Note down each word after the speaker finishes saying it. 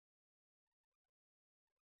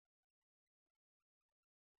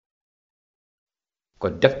ko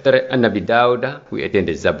deftere Annabi Dawuda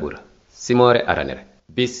wi'etende Zabura simore aranere.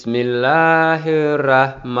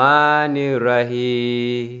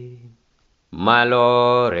 Bismillahirrahmanirrahim.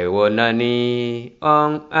 Malore wonani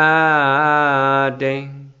on aden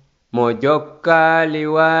mo jokkali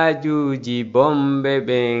wajuji bombe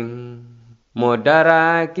ben mo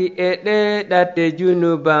daraki e ɗeɗate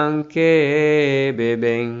junubankebe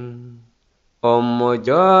ben on mo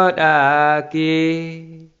joɗaki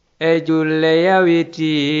e julle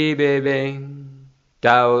yawitiɓe ben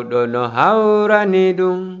tawɗo no hawrani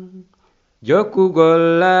ɗum jokkugol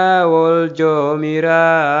laawol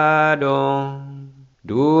jomiraɗo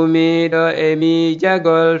duumiɗo e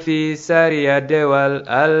miijagol fi sariya dewal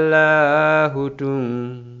Allahu tun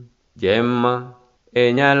jemma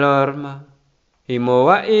e nyalorma himo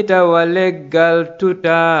wa'ita wa leggal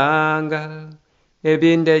tutangal e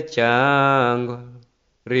binde cangol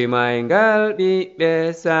rimaygal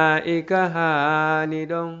ɓiɓɓe sa'ika hani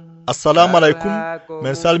ɗon. Assalamu alaikum.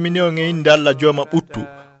 Men salmini on e inde Allah joma ɓuttu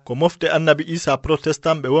ko mofte Annabi Isa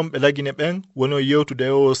protestant ɓe wonɓe lagine ɓen woni o yewtude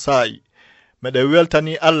o sa'i. Meɗen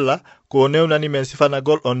weltani Allah ko newnani men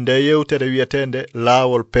sifanagol on nde yewtere wiyetende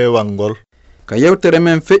laawol pewangol. Ka yewtere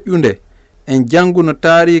men feƴƴunde en janguno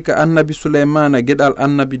taariika Annabi Suleymana geɗal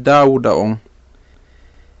Annabi Dawuda on.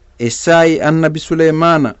 E sa'i Annabi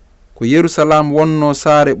Suleymana ko Yerusalam wonno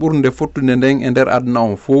saare ɓurde fottude nden e nder aduna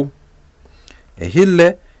on fuu. E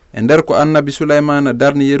hille e nder ko Annabi Suleymana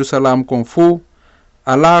darni Yerusalam kon fuu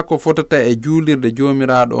alaa ko fotata e juulirde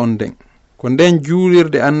jomiraɗo on nden. Ko nden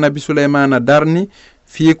juulirde Annabi Suleymana darni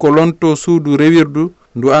fii ko lonto suudu rewirdu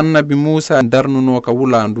ndu Annabi Musa darnuno ka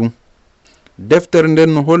wula ndun. Deftere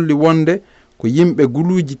nden no holli wonde ko yimɓe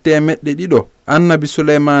guluuji 200 Annabi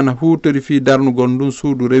Suleymana huutori fii darnugol ndun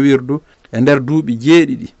suudu rewirdu e nder duuɓi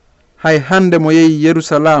 7. Hay hande mo yehi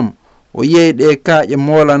Yerusalam o yehi ɗe kaaƴe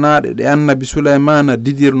molanaɗe ɗe Annabi Suleymana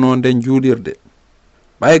didirno nden juulirde.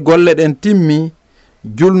 ɓay golle ɗen timmi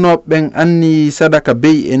julnoɓɓen anni sadaka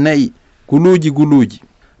bey e nayi guluuji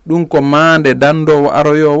ɗum ko maande dandowo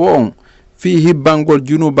aroyowo on fii hibbangol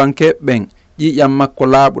junubankeɓɓen ƴiƴam makko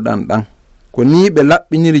laaɓuɗan ɗan. Ko ni ɓe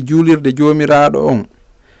laɓɓiniri juulirde jomiraɗo on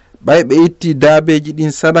ɓay ɓe itti daabeji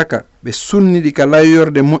ɗin sadaka ɓe sunniɗi ka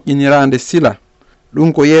layyorde moƴƴinirande sila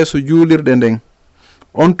ɗum ko yeeso juulirde nden.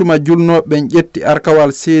 On tuma julnoɓɓen ƴetti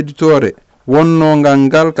arkawal seeditore wonnongal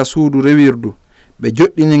ngal ka suudu rewirdu ɓe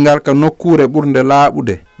joɗɗini ngal ka nokkure ɓurde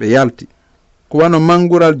laaɓude ɓe yalti. Ko wano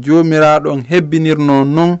mangural jomiraɗo on hebbinirno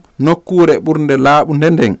non nokkure ɓurde laaɓude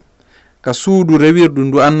nden ka suudu rewirdu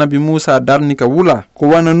ndu Annabi Musa darni ka wula. Ko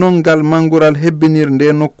wano non ngal mangural hebbinir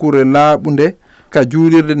nde nokkure laaɓude ka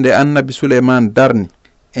juulirde nde Annabi Suleymana darni.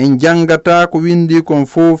 En jangata ko windi kon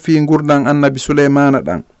fof fi gurdan Annabi Suleymana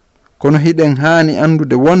ɗan. Kono hiɗen haani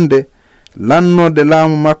andude wonde lannode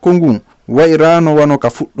laamu makko ngun wayrano wano ka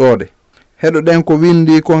fuɗɗode. Heɗo ɗen ko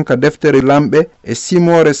windi kon ka deftere lamɓe e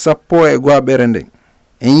simore 11 nden.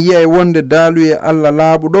 En yiyay wonde daaluye Allah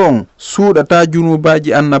laaɓuɗo on suuɗata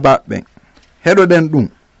junubaji annabaɓɓen. Heɗo ɗen ɗum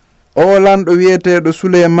o lanɗo wiyeteɗo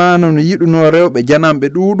Suleymana no yiɗuno rewɓe janamɓe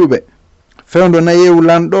ɗuuɗuɓe. Fewndo nayewu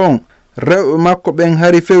lanɗo on rewɓe makko ɓen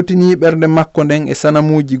hari fewtini ɓernde makko nden e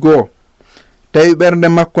sanamuji goo. Tawi ɓernde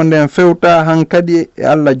makko nden fewta hankadi e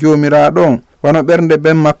Allah jomiraɗo on wano ɓernde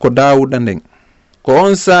ɓen makko Dawuda nden. Ko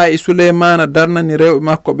on sa'i Suleymana darnani rewɓe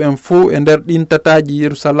makko ɓen fuu e nder ɗin tataji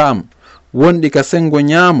Yerusalam wonɗi ka sengo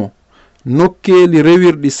ñaamo nokkeeli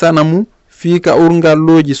rewirɗi sanamu fii ka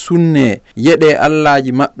urgalloji sunne yeɗe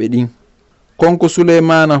allaji maɓɓe ɗin. Konko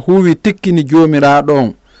Suleymana huwi tikkini jomiraɗo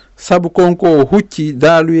on sabu konko o hucci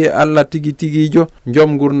daaluye Allah tigi tigijo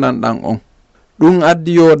jom gurnanɗan on. Ɗum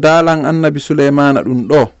addi yo daalan Annabi Suleymana ɗum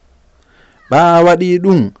ɗo. Ɓaa waɗi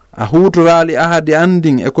ɗum a hutorali ahadi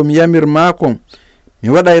andin e komi yamir makon mi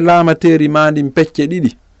waɗay laamateri mandin pecce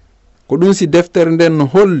 2. Ko ɗum si deftere nden no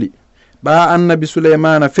holli ɓaa Annabi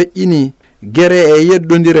Suleymana feƴƴini gere e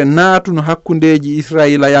yeddodire naatuno hakkundeji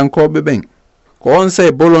Israila yankoɓe ɓen. Ko on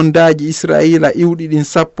say bolondaji Israila iwɗi ɗin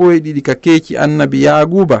 12 ka keeci Annabi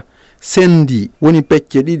Yaguba sendi woni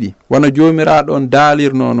pecce 2 wano jomiraɗo on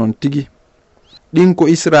daalirno non tigi. Ɗin ko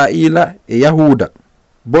Israila e Yahuda.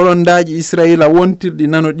 Bolondaji Israila wontirɗi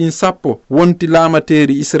nano ɗin 10 wonti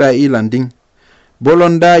laamateri Israila ndin.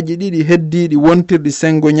 Bolondaji 2 heddiɗi wontirɗi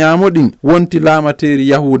sengo ñaamo ɗin wonti laamateri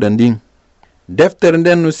Yahuda ndin. Deftere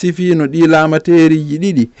nden no sifino ɗi laamateriji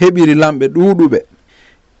 2 heɓiri lamɓe ɗuuɗuɓe.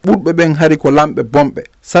 ɓurɓe ɓen hari ko lamɓe bomɓe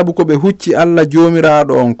sabu ko ɓe hucci Allah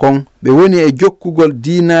jomiraɗo on kon ɓe woni e jokkugol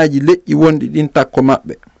diinaji leƴƴi wonɗi ɗin takko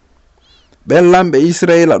maɓɓe. ɓen lamɓe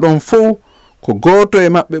Israila ɗon fof ko gooto e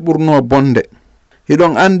maɓɓe ɓurno bonde.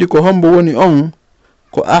 hiɗon andi ko hombo woni on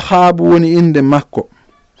ko Ahabu woni inde makko.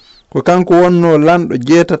 ko kanko wonno lanɗo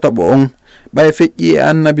jeetataɓo on ɓay feƴƴi e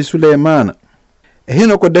annabi suleymana. E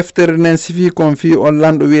hino ko deftere nden sifi kon fi on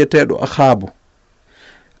lanɗo wiyeteɗo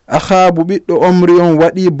ahabu ɓiɗɗo omri on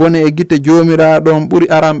waɗi bone e gite jomiraɗon ɓuri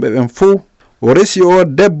aramɓe ɓen fuu. O resi o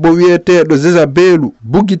debbo wiyeteɗo jezabelu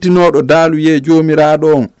bugitinoɗo daaluye jomiraɗo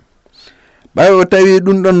on. ɓay o tawi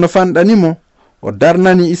ɗum ɗon no fanɗanimo, o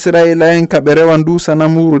darnani israila en ka ɓe rewa ndu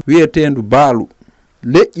sanamuru wiyetendu baalu.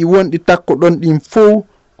 leƴƴi wonɗi takko ɗon ɗin fof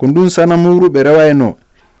ko ndun sanamuru ɓe rewayno.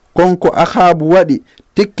 konko ahabu waɗi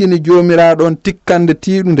tikkini jomiraɗon tikkande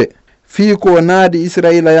tiiɗunde fii ko naadi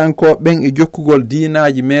israilayankoɓen e jokkugol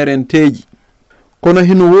diinaji merenteji. kono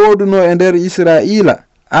hino woduno e nder israila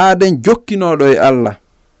aaden jokkinoɗo e allah,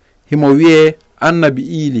 himo wiye annabi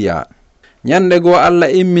Iiliyaa. nyande goo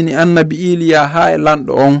allah immini annabi Iiliyaa ha e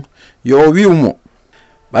lanɗo on yo o wiwmo,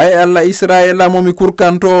 ɓay allah israila momi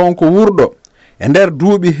kurkanto on ko wurɗo e nder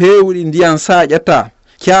duuɓi heewɗi ndiyan saaƴata,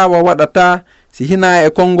 caawa waɗata si hina e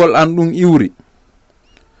konngol an ɗum iwri.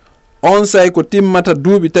 on say ko timmata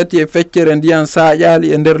duuɓi 3 e feccere ndiyan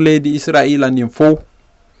saaƴaali e nder leydi israila ndin fof.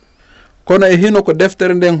 kono e hino ko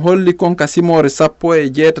deftere nden holli konka simore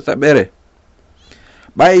 18 ɓere.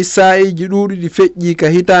 ɓay saayiji ɗuuɗi ɗi feƴƴi ka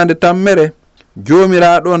hitande tammere,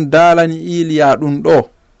 joomiraɗon daalani Iiliyaa ɗum ɗo.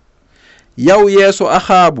 yaw yeeso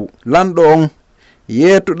ahabu lanɗo on,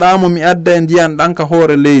 yeetuɗamo mi adda e ndiyan ɗan ka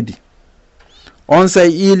hoore leydi. on say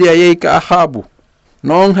Iiliyaa yehi ka ahabu.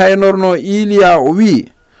 no on haynorno Iiliyaa o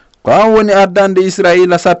wi, ko an woni addande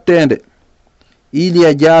israila sattende.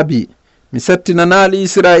 Iiliyaa jaabi, mi sattinanaali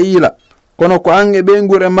israila, kono ko an e ɓe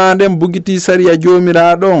gure ma nden bugiti sariya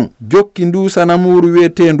joomiraɗon jokki ndu sanamuru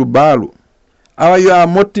wiyetendu baalu. awa yo a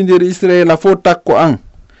mottidiri israila fo takko an,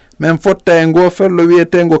 min fotta e ngo fello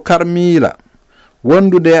wiyetengo karmiila,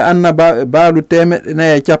 wondude e annabaɓe baalu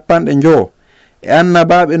 450 e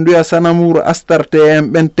annabaɓe nduya sanamuru astarte en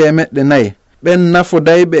ɓen 400 ɓen nafo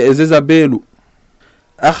dayɓe e jezabelu.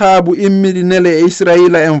 ahabu immidi nele e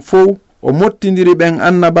israila en fof, o mottidiri ɓen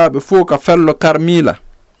annabaɓe fof ka fello karmiila.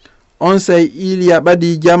 on say Iiliyaa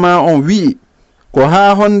ɓadi jama on wi'i, ko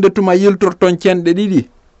ha honde tuma yiltorton cenɗe 2.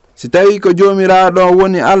 si tawi ko joomiraɗo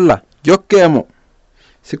woni allah, jokkemo;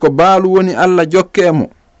 si ko baalu woni allah, jokkemo.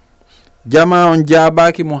 jama on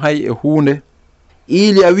jaabaki mo hay e hunde.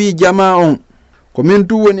 Iiliyaa wi jama on, ko min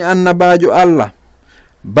tu woni annabajo allah,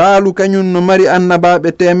 baalu kañum no mari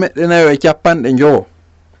annabaɓe 450.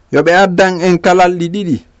 yoɓe addan en kalalɗi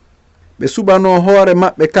 2, ɓe suɓano hoore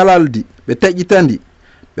maɓɓe kalaldi, ɓe taƴitandi,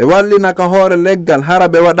 ɓe wallina ka hoore leggal hara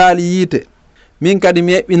ɓe waɗali yiite. min kadi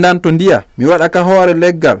mi eɓɓindanto ndiya, mi waɗa ka hoore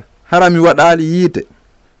leggal hara mi waɗali yiite.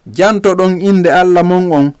 janto ɗon inde allah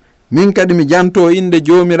mon on, min kadi mi janto inde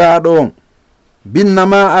joomiraɗo on.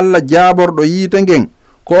 binnama allah jaaborɗo yiite ngen,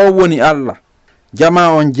 ko o woni allah. jama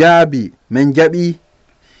on jaabi, min jaɓi.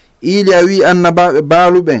 Iiliyaa wi annabaɓe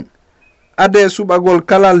baaluɓen, ade suɓagol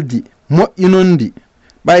kalaldi moƴƴinondi,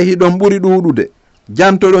 ɓay hiɗon ɓuri ɗuɗude.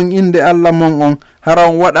 jantoɗon inde allah mon on hara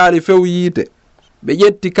on waɗali few yiite. ɓe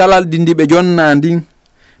ƴetti kalaldi ndi ɓe jonna ndin,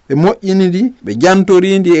 ɓe moƴƴinidi, ɓe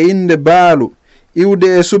jantorindi e inde baalu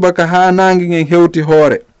iwde e subaka ha nangi ngen hewti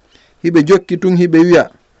hoore. hiɓe jokki tun hiɓe wiya,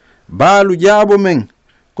 baalu jaabo men,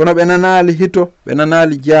 kono ɓe nanali hito, ɓe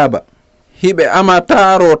nanali jaaba. hiɓe ama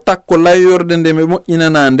taaro takko layyorde nde ɓe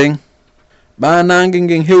moƴƴinana nden. ɓa nangi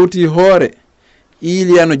ngen hewti hoore.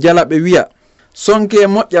 Iiliyaa no jala ɓe wiya, sonke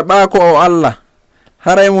moƴƴa ɓaako o allah,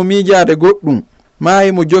 haray mo miijade goɗɗum, ma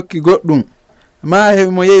himo jokki goɗɗum, ma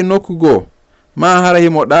himo yehi nokkugo, ma hara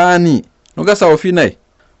himo ɗaani, no gasa o finay.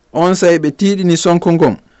 on say ɓe tiiɗini sonko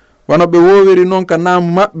ngon. wano ɓe wowiri noon ka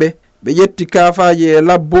naamu maɓɓe, ɓe ƴetti kaafaji e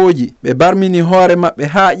labboji, ɓe barmini hoore maɓɓe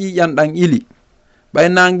ha ƴiƴan ɗan ili. ɓay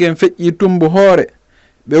nangen feƴƴi tumbu hoore,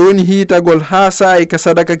 ɓe woni hiitagol ha saayi ka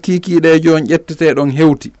sadaka kiikiiɗejo on ƴetteteɗon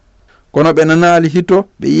hewti. kono ɓe nanali hito,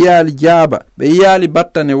 ɓe yiyali jaaba, ɓe yiyali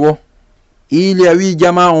battane wo. Iiliyaa wi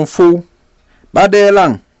jama on fof,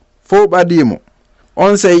 ɓadelan fof ɓadimo.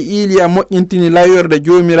 on say Iiliyaa moƴƴintini layyorde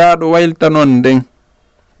joomiraɗo wayltanon nden.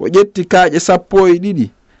 o ƴetti kaaƴe 12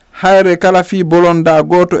 hayre kala fi bolonda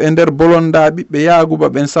goto e nder bolonda ɓiɓɓe yaaguba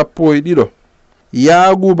ɓen 12.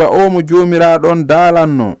 yaaguba o mo joomiraɗon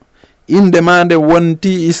daalanno, inde ma nde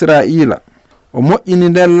wonti israila. o moƴƴini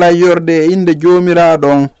nden layyorde e inde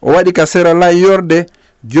joomiraɗon, o waɗi ka sera layyorde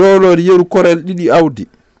joolor yeru korel 2 awdi.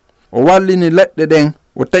 o wallini leɗɗe ɗen,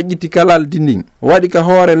 o taƴƴiti kalaldi ndin, o waɗi ka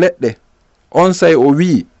hoore leɗɗe. on say o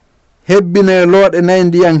wi, hebbine looɗe 4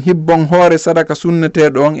 ndiyan hibbon hoore sadaka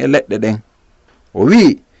sunneteɗo on e leɗɗe ɗen. o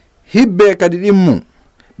wi, hibbe kadi ɗimmum,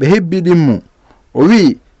 ɓe hibbi ɗimmum. o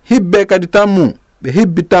wi, hibbe kadi tammum, ɓe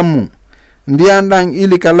hibbi tammum. ndiyan ɗan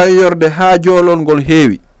ili ka layyorde ha joolol ngol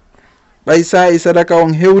heewi. ɓay sa'i sadaka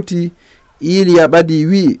on hewti Iiliyaa ɓadi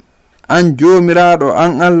wi an jomiraɗo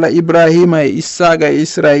an Allah Ibrahima e Issaga e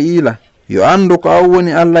Israila yo andu ko aw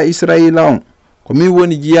woni Allah Israila on ko min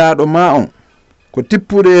woni jiyaɗo ma on ko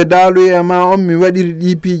tippude e daaluye ma on mi waɗiri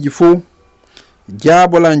ɗi piiji fo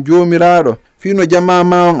jaabolan jomiraɗo fino jama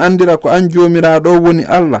ma on andira ko an jomiraɗo woni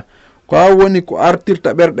Allah ko aw woni ko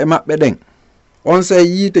artirta ɓerɗe maɓɓe ɗen on say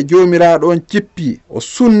yiite jomiraɗo on cippi o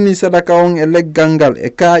sunni sadaka on e leggal ngal e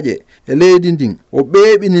kaaƴe e leydi ndin o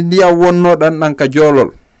ɓeeɓini ndiyam wonnoɗan ɗan ka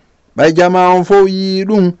joolol ɓay jama on fof yii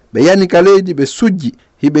ɗum ɓe yani ka leydi ɓe sujji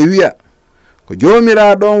hiɓe wi'a ko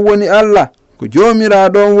jomiraɗo on woni Allah ko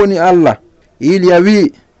jomiraɗo on woni Allah Iiliyaa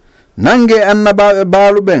wi nange annabaɓe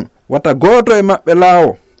baaluɓen wata goto e maɓɓe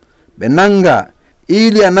laawo ɓe nanga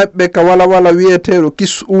Iiliyaa naɓɓe ka wala wiyeteɗo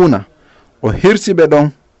Kis'una o hirsi ɓe ɗon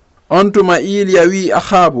on tuma Iiliyaa wi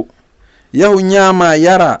Ahabu yahu ñaama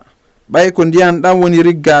yara ɓay ko ndiyan ɗan woni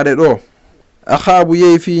riggaɗe ɗo Ahabu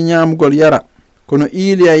yehi fi ñamgol yara kono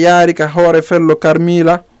Iiliyaa yaari ka hoore fello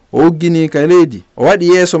Karmila o uggini ka leydi o waɗi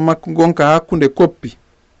yeeso makko gonka hakkunde koppi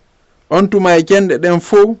on tuma e cenɗe ɗen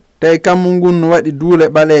fof tawi kammu ngun no waɗi duule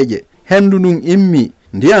ɓaleeje hendu ndun immi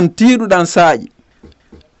ndiyan tiiɗuɗan saaƴi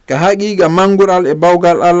ka haqiiqa mangural e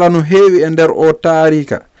bawgal Allah no heewi e nder o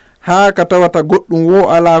taariika haa ka tawata goɗɗum wo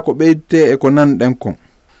alaa ko ɓeydite e ko nanɗen kon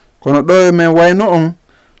kono ɗo e men wayno on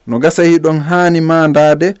no gasa hiɗon haani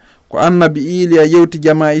mandaade ko annabi Iiliyaa yewti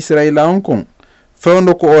jama Israila on kon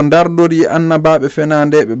fewndo ko o dardori annabaɓe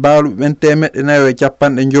fenandeɓe baaluɓe ɓen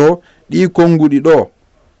 450 ɗi konguɗi ɗo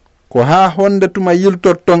ko haa honde tuma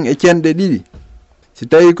yiltorton e cenɗe ɗiɗi si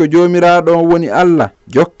tawi ko jomiraɗo on woni Allah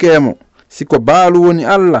jokkemo si ko baalu woni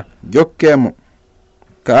Allah jokkemo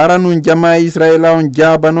ka aranum jama Israila on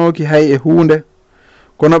jabanoki hay e hunde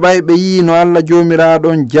kono ɓay ɓe yi no Allah jomiraɗo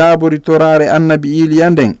on jabori torare annabi Iiliyaa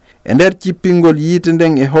nden e nder cippingol yiite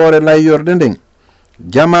nden e hoore layyorde nden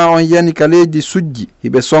jama on yani ka leydi sujji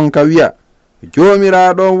hiɓe sonka wi'a ko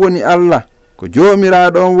jomiraɗo on woni Allah ko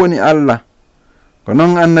jomiraɗo on woni Allah ko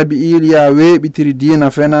non annabi Iiliyaa weeɓitiri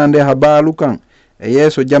diina fenande ha baalu kan e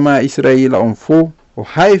yeeso jama Israila on fo o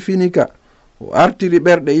hayfinika o artiri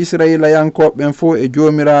ɓerɗe Israila yankoɓen fo e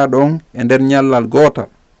jomiraɗo on e nder ñallal gotal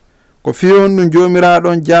ko fiyon ɗum jomiraɗo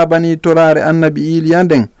on jabani torare annabi Iiliyaa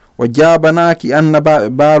nden o jabanaki annabaɓe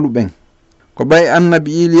baaluɓen ko ɓay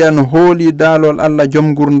annabi Iiliyaa no hooli daalol Allah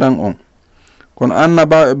joom gurdan on kono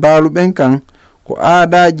annabaɓe baaluɓen kan ko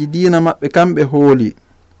aadaji diina maɓɓe kamɓe hooli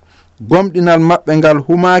gomɗinal maɓɓe ngal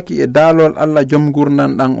humaki e daalol Allah joom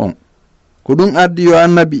gurdan ɗan on ko ɗum addi yo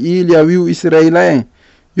annabi Iiliyaa wi'u Israila en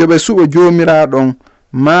yoɓe suɓo jomiraɗon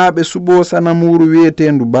maa ɓe suɓo sanamuru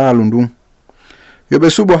wiyetendu baalu ndun yoɓe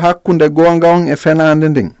suɓo hakkunde gonga on e fenande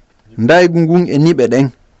nden ndaygu ngun e niɓe ɗen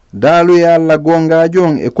daaluye Allah gongajo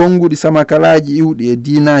on e konguɗi samakalaji iwɗi e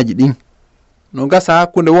diinaji ɗin no gasa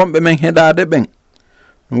hakkunde wonɓe men heɗade ɓen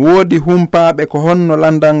no woodi humpaɓe ko honno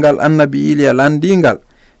landal ngal annabi Iiliyaa landingal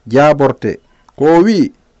jaborte ko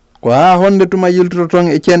wi ko haa honde tuma yiltoton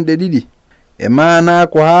e cenɗe ɗiɗi e mana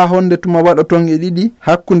ko haa honde tuma waɗoton e ɗiɗi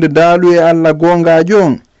hakkunde daaluye Allah gongajo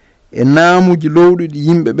on e naamuji lowɗuɗi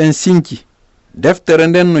yimɓe ɓen sinki deftere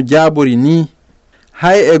nden no jabori ni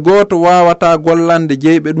hay e goto wawata gollande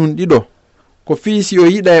jeyɓe ɗum ɗiɗo ko fiisi o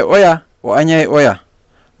yiɗa e oya o aña e oya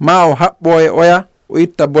ma o haɓɓo e oya o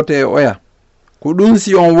itta bote e oya ko ɗum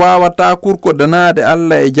si on wawata kurko danade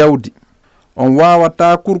Allah e jawdi on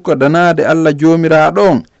wawata kurko danade Allah jomiraɗo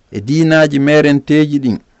on e diinaji merenteji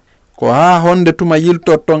ɗin ko haa honde tuma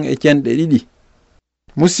yiltorton e cenɗe ɗiɗi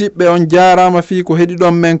musidɓe on jarama fi ko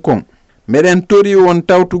heɗiɗon men kon meɗen tori won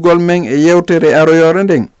tawtugol men e yewtere aroyore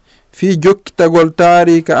nden fi jokkitagol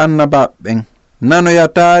taarika annabaɓe ɓen nanoya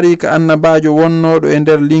taarika annabajo wonnoɗo e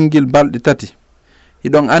nder lingil balɗe 3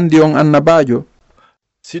 hiɗon andi on annabajo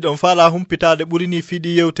siɗon faala humpitade ɓurini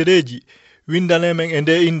fiɗi yewtereji windanemen e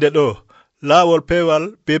nde inde ɗo laawol peewal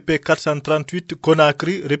BP 438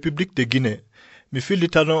 Conakry République de Guinée mi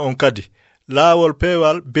fillitano on kadi laawol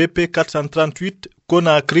peewal BP 438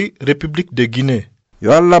 Conakry République de Guinée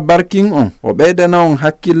yo Allah barkin on o ɓeydana on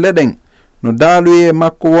hakkille ɗen no daaluye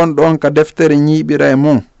makko wonɗo on ka deftere ñiiɓira e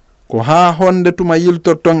mon ko haa honde tuma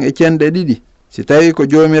yiltorton e cenɗe ɗiɗi si tawi ko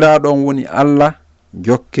jomiraɗo on woni Allah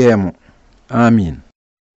jokkeemo amin